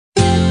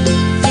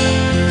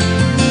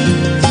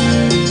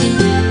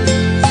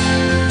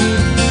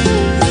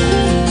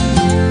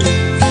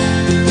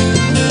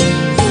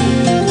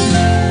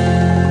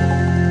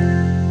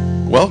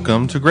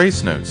Welcome to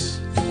Grace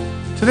Notes.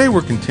 Today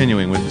we're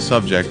continuing with the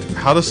subject,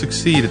 how to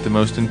succeed at the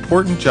most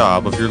important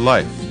job of your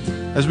life,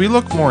 as we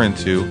look more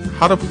into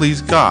how to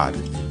please God,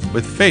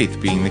 with faith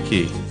being the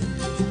key.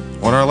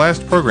 On our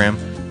last program,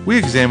 we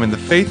examined the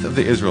faith of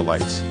the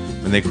Israelites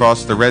when they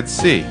crossed the Red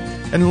Sea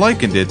and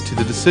likened it to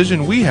the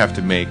decision we have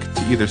to make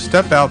to either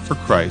step out for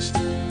Christ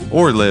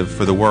or live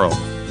for the world.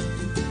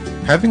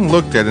 Having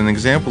looked at an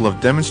example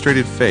of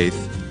demonstrated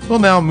faith, we'll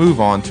now move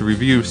on to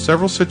review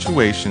several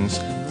situations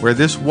where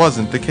this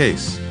wasn't the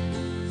case.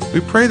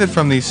 We pray that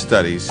from these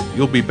studies,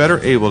 you'll be better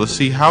able to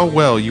see how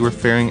well you are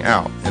faring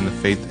out in the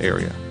faith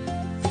area.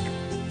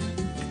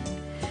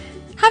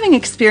 Having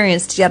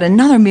experienced yet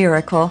another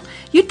miracle,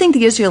 you'd think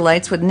the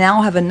Israelites would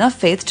now have enough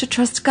faith to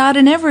trust God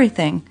in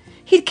everything.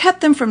 He'd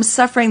kept them from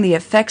suffering the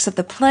effects of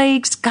the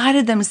plagues,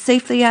 guided them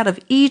safely out of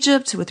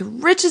Egypt with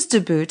riches to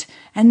boot,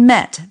 and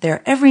met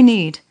their every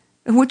need,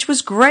 which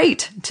was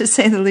great, to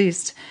say the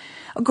least.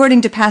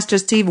 According to Pastor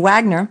Steve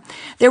Wagner,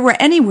 there were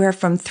anywhere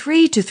from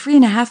 3 to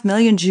 3.5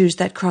 million Jews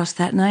that crossed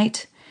that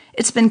night.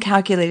 It's been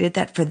calculated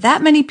that for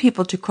that many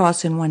people to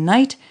cross in one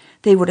night,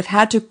 they would have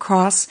had to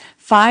cross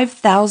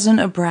 5,000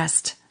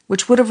 abreast,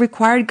 which would have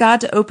required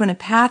God to open a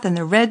path in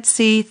the Red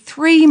Sea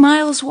 3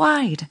 miles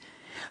wide.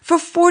 For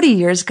 40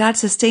 years, God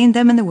sustained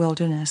them in the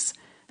wilderness.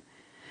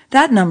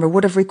 That number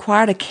would have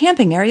required a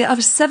camping area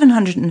of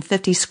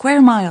 750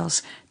 square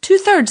miles,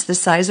 2/3 the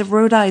size of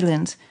Rhode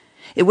Island.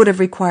 It would have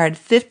required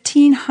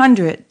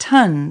 1,500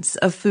 tons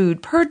of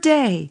food per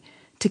day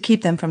to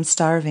keep them from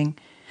starving.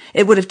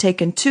 It would have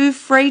taken 2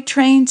 freight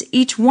trains,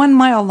 each 1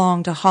 mile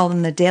long, to haul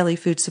in the daily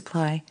food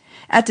supply.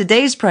 At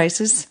today's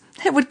prices,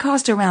 it would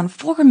cost around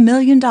 $4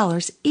 million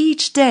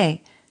each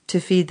day to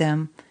feed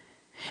them.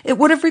 It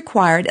would have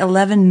required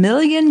 11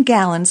 million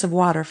gallons of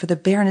water for the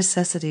bare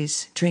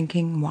necessities,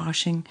 drinking,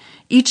 washing,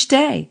 each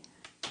day.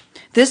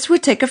 This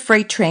would take a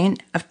freight train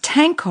of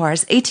tank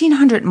cars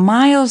 1,800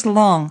 miles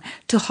long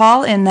to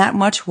haul in that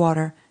much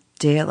water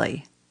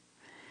daily.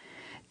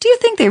 Do you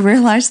think they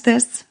realized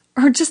this,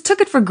 or just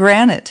took it for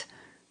granted?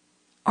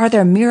 Are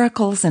there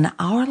miracles in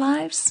our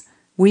lives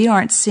we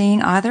aren't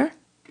seeing either?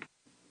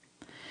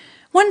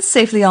 Once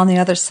safely on the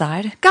other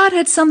side, God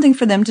had something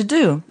for them to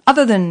do,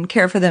 other than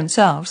care for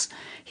themselves.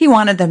 He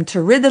wanted them to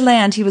rid the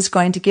land He was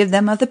going to give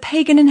them of the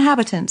pagan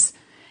inhabitants.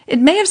 It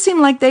may have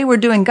seemed like they were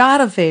doing God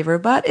a favor,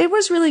 but it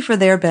was really for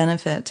their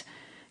benefit.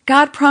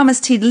 God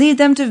promised He'd lead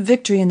them to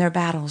victory in their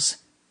battles,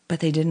 but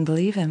they didn't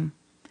believe Him.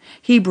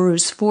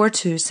 Hebrews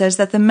 4:2 says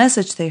that the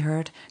message they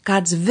heard,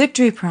 God's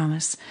victory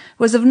promise,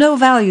 was of no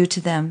value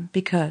to them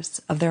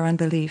because of their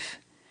unbelief.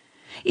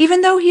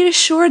 Even though He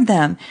assured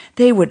them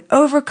they would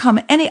overcome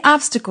any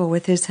obstacle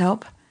with His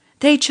help,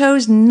 they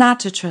chose not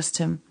to trust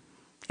Him.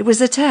 It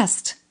was a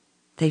test.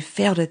 They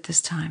failed it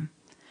this time.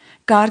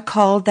 God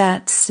called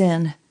that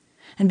sin.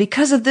 And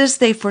because of this,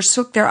 they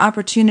forsook their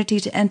opportunity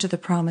to enter the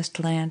promised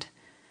land.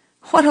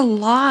 What a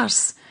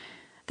loss!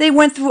 They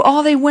went through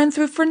all they went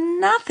through for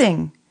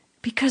nothing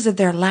because of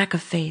their lack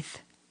of faith.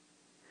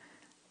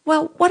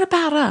 Well, what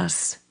about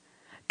us?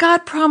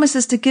 God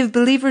promises to give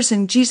believers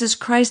in Jesus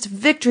Christ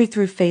victory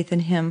through faith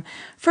in Him.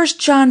 1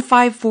 John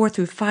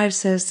 5:4-5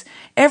 says,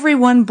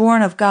 "Everyone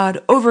born of God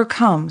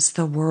overcomes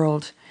the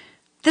world."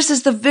 This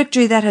is the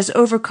victory that has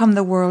overcome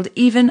the world,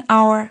 even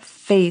our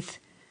faith.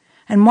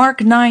 And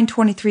Mark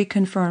 9:23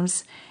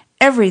 confirms,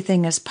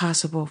 everything is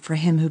possible for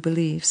him who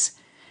believes.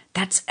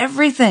 That's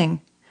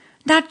everything,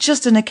 not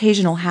just an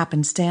occasional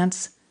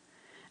happenstance.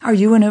 Are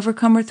you an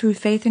overcomer through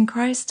faith in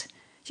Christ?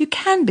 You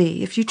can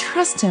be if you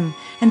trust Him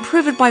and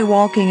prove it by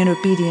walking in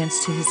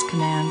obedience to His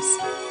commands.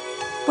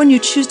 When you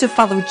choose to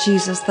follow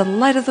Jesus, the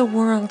light of the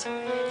world,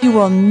 you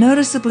will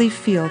noticeably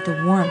feel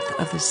the warmth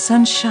of the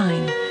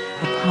sunshine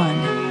upon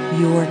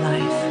your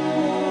life.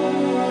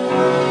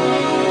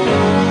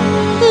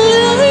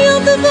 Lily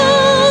of the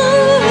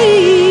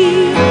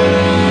valley,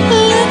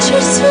 let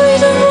your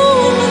sweet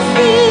aroma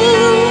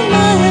fill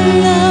my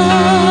life.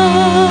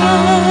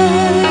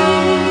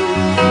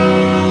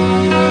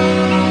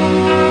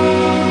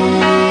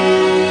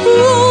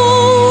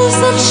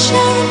 Rose of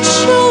Sharon,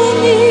 show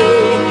me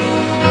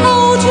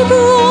how to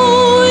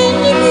grow in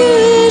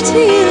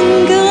beauty in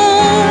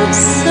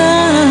God's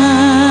sight.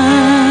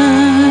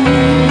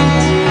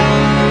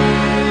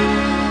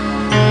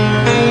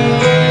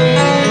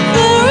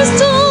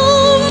 Fairest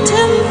of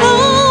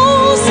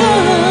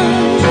 10,000,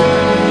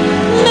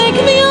 make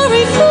me a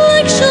reflection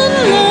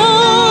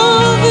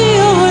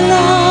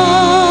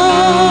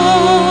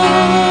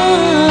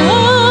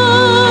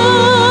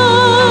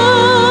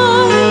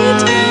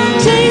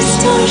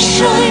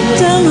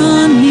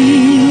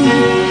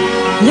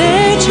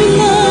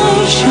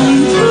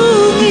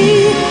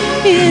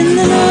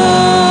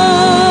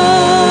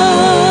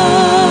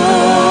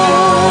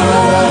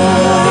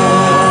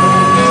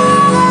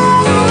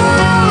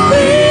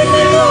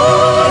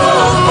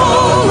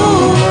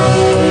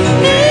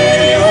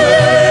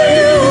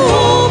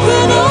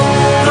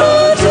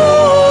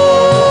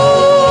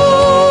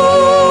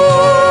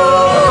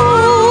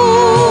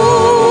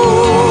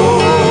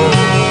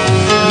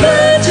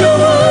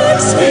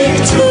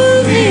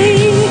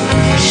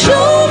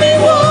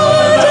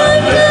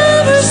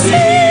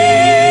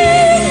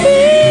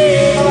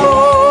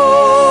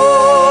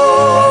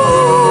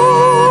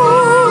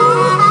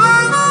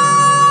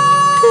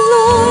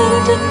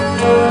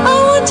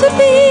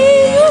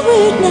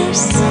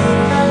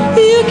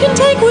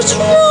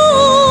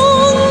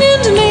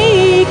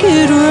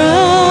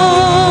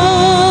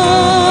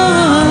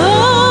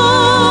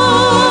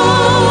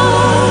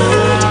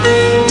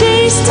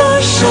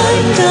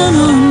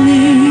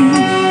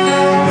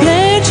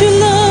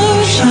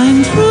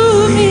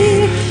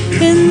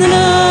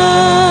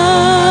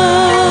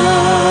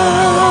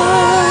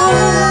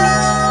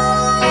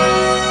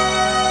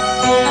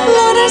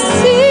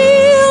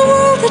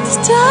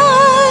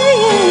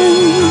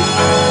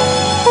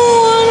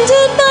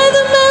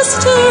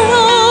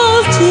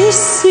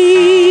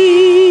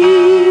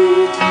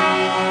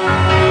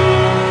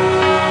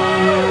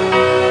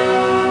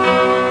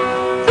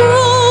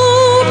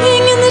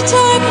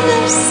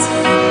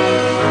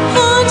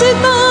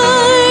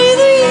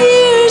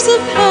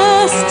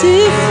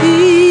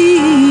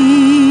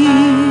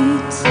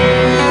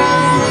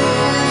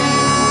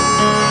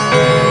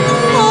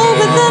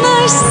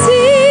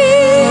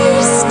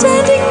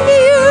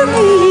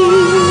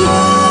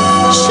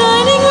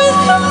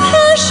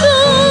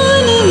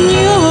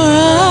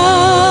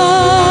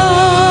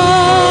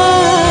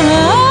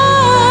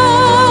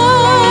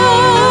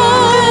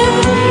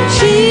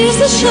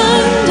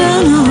shine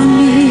down on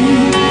me.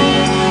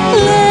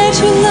 Let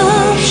your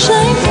love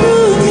shine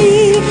through me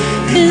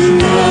in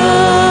the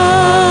night.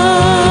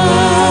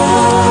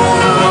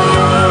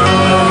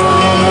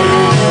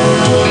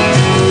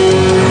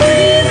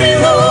 Lead me,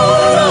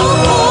 Lord, I'll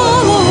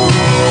follow.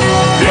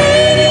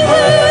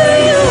 Anywhere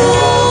you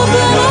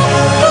open up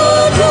the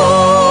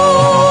door.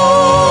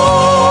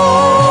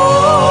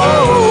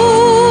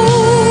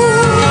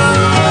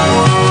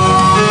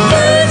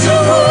 Let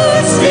your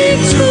word speak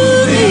to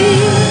me.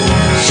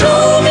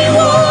 Show me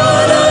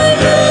what I've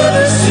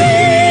never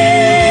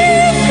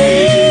seen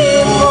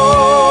before.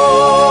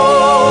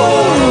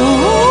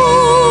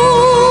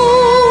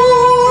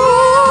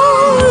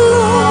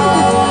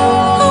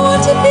 I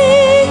want to be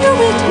your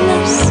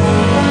witness,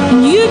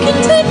 and you can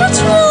take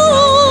what's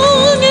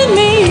wrong and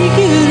make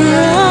it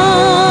right.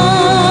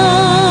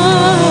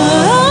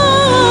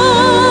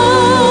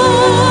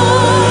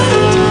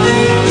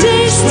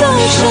 Day star,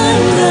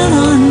 shine down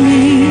on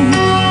me.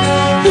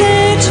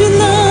 Let your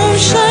love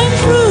shine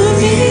through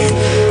me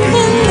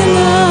in the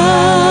night.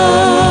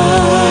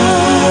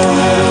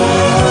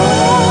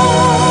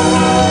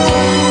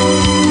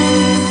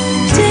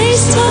 Day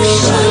star,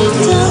 shine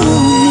down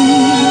on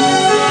me.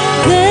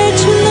 Let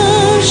your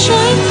love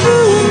shine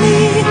through me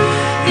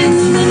in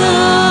the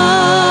night.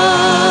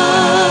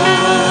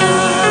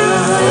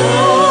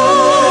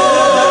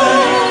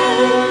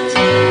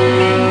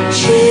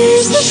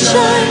 Jesus,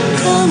 shine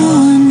down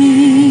on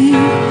me.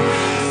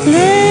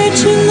 Let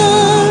your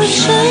love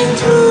shine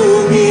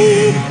through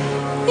me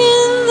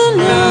in the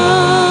night.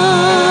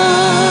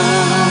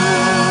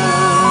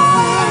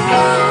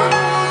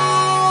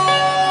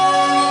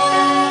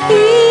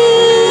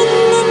 In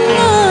the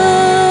night.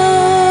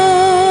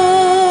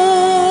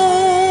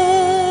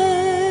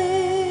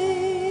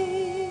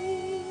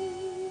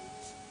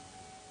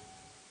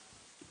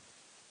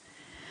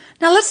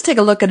 Now let's take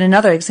a look at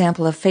another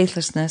example of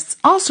faithlessness,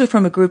 also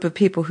from a group of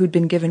people who'd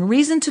been given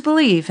reason to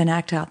believe and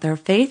act out their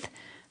faith,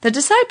 the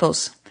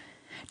disciples.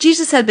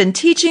 Jesus had been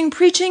teaching,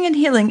 preaching, and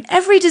healing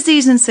every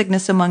disease and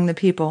sickness among the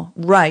people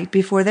right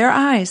before their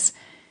eyes.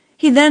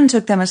 He then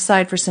took them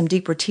aside for some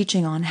deeper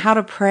teaching on how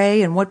to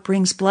pray and what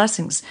brings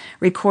blessings,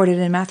 recorded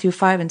in Matthew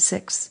 5 and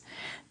 6.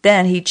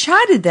 Then he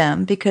chided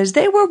them because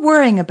they were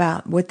worrying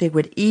about what they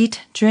would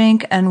eat,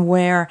 drink, and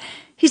wear.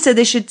 He said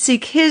they should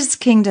seek his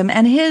kingdom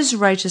and his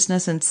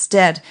righteousness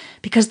instead,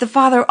 because the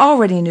Father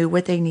already knew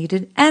what they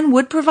needed and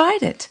would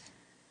provide it.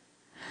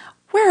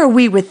 Where are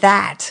we with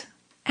that?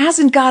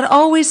 Hasn't God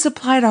always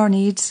supplied our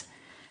needs?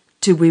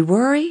 Do we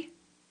worry?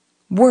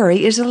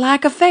 Worry is a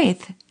lack of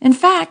faith. In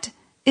fact,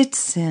 it's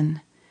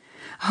sin.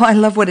 Oh, I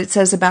love what it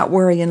says about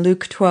worry in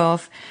Luke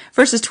 12.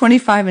 Verses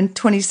 25 and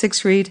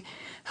 26 read,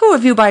 "Who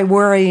of you by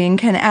worrying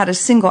can add a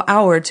single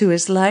hour to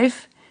his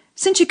life?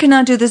 Since you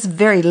cannot do this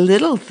very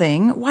little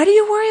thing, why do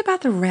you worry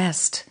about the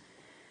rest?"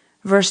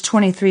 Verse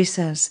 23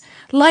 says,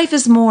 "Life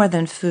is more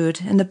than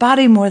food, and the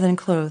body more than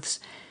clothes.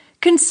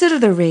 Consider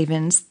the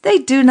ravens. They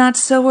do not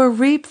sow or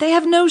reap. They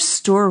have no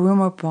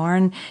storeroom or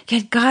barn,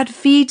 yet God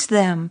feeds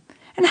them.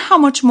 And how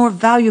much more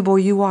valuable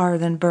you are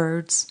than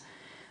birds."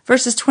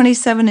 Verses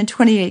 27 and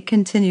 28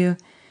 continue,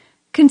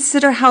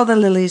 "Consider how the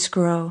lilies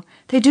grow.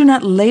 They do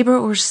not labor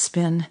or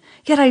spin.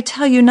 Yet I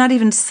tell you, not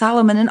even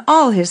Solomon in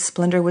all his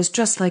splendor was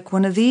dressed like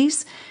one of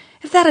these.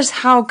 If that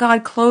is how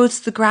God clothes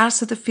the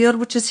grass of the field,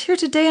 which is here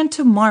today and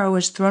tomorrow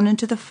is thrown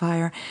into the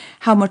fire,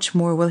 how much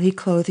more will he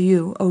clothe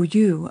you, O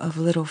you of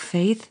little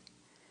faith?"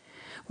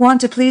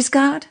 Want to please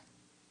God?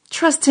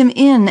 Trust him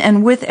in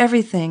and with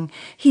everything.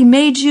 He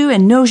made you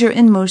and knows your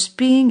inmost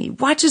being. He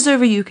watches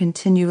over you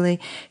continually.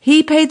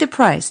 He paid the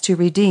price to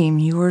redeem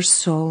your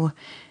soul.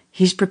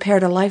 He's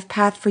prepared a life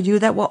path for you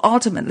that will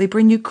ultimately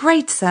bring you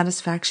great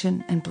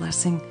satisfaction and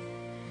blessing.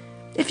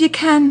 If you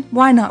can,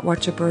 why not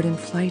watch a bird in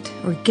flight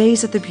or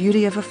gaze at the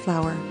beauty of a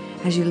flower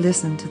as you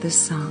listen to this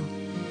song?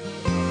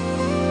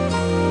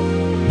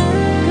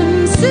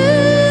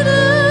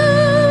 Consider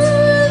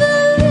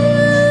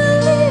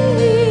the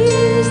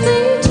lilies,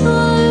 they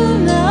toil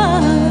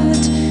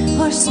not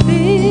or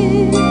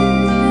spin,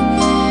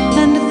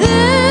 and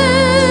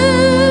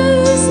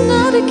there's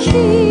not a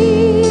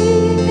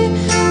king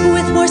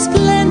with more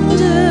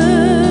splendor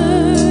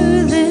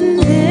than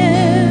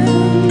them.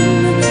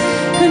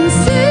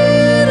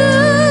 Consider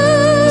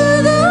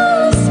the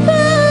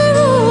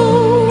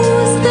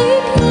sparrows, they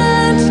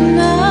plant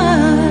not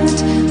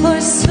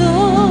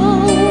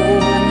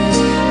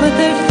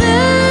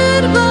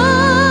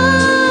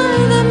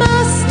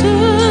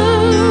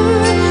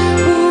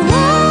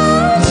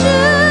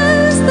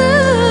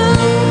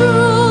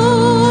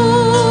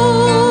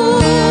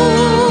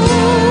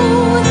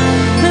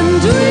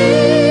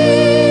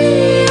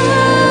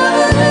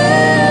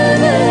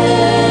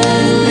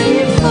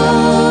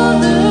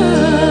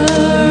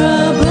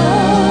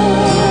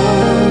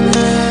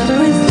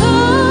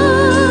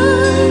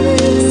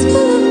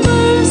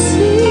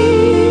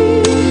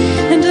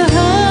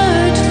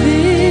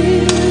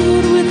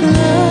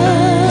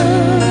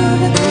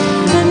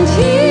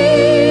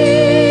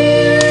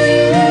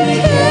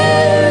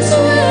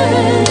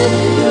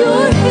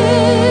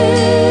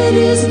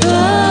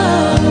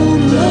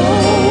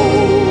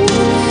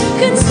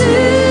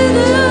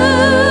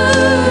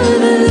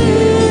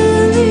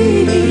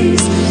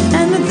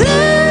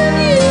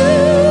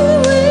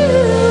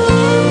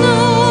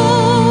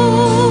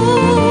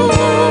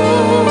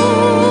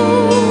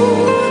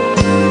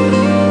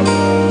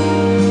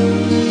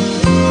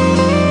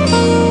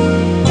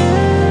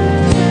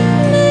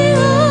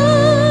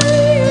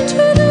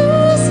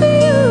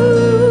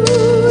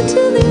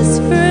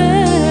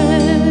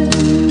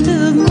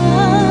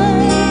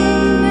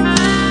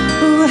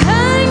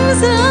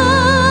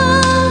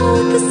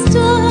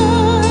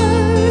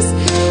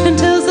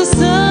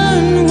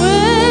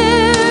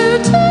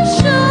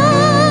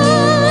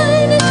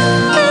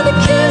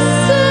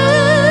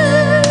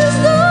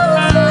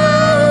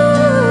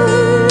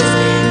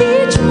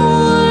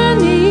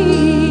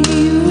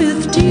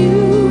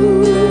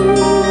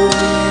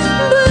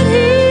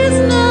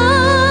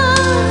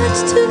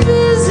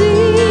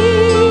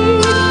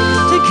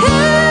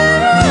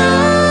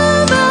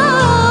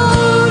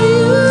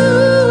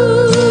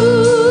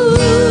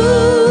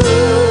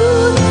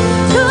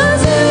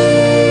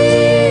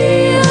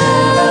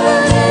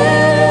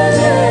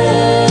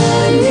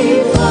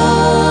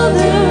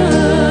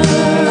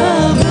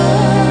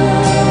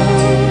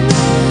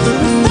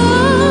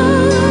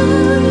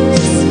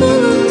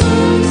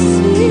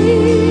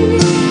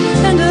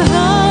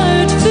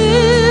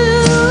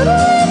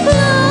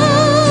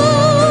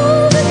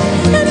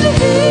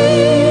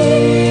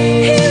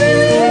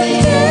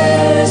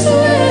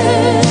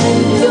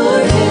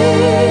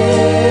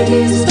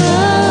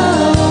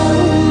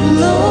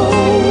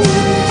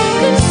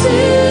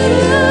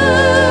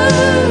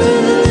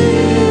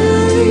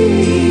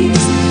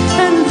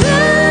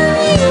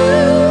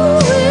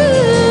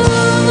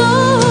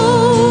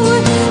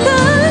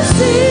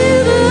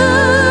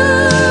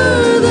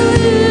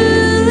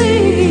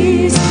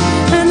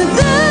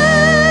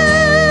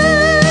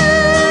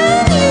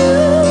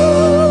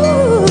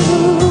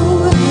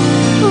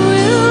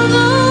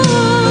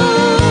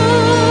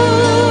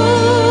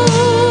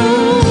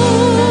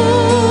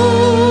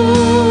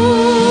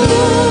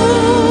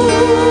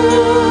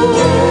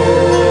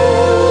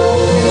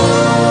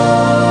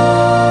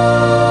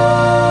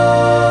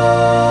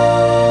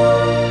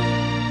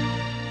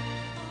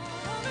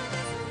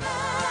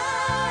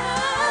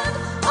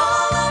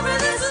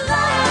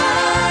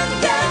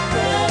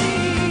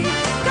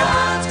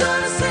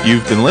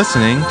You've been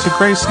listening to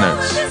Grace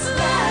Notes.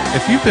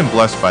 If you've been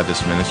blessed by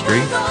this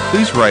ministry,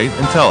 please write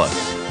and tell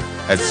us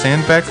at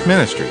Sandbeck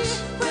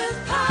Ministries,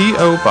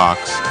 P.O.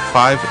 Box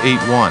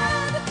 581,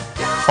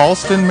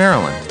 Falston,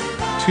 Maryland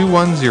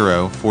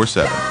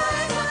 21047,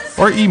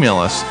 or email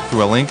us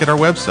through a link at our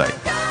website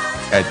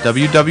at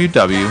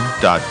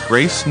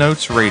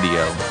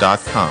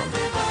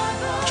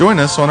www.gracenotesradio.com. Join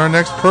us on our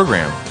next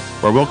program,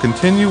 where we'll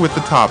continue with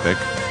the topic,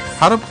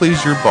 How to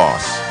Please Your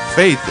Boss.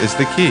 Faith is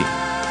the Key.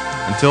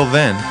 Until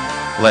then,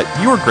 let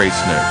your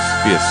grace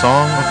notes be a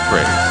song of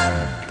praise.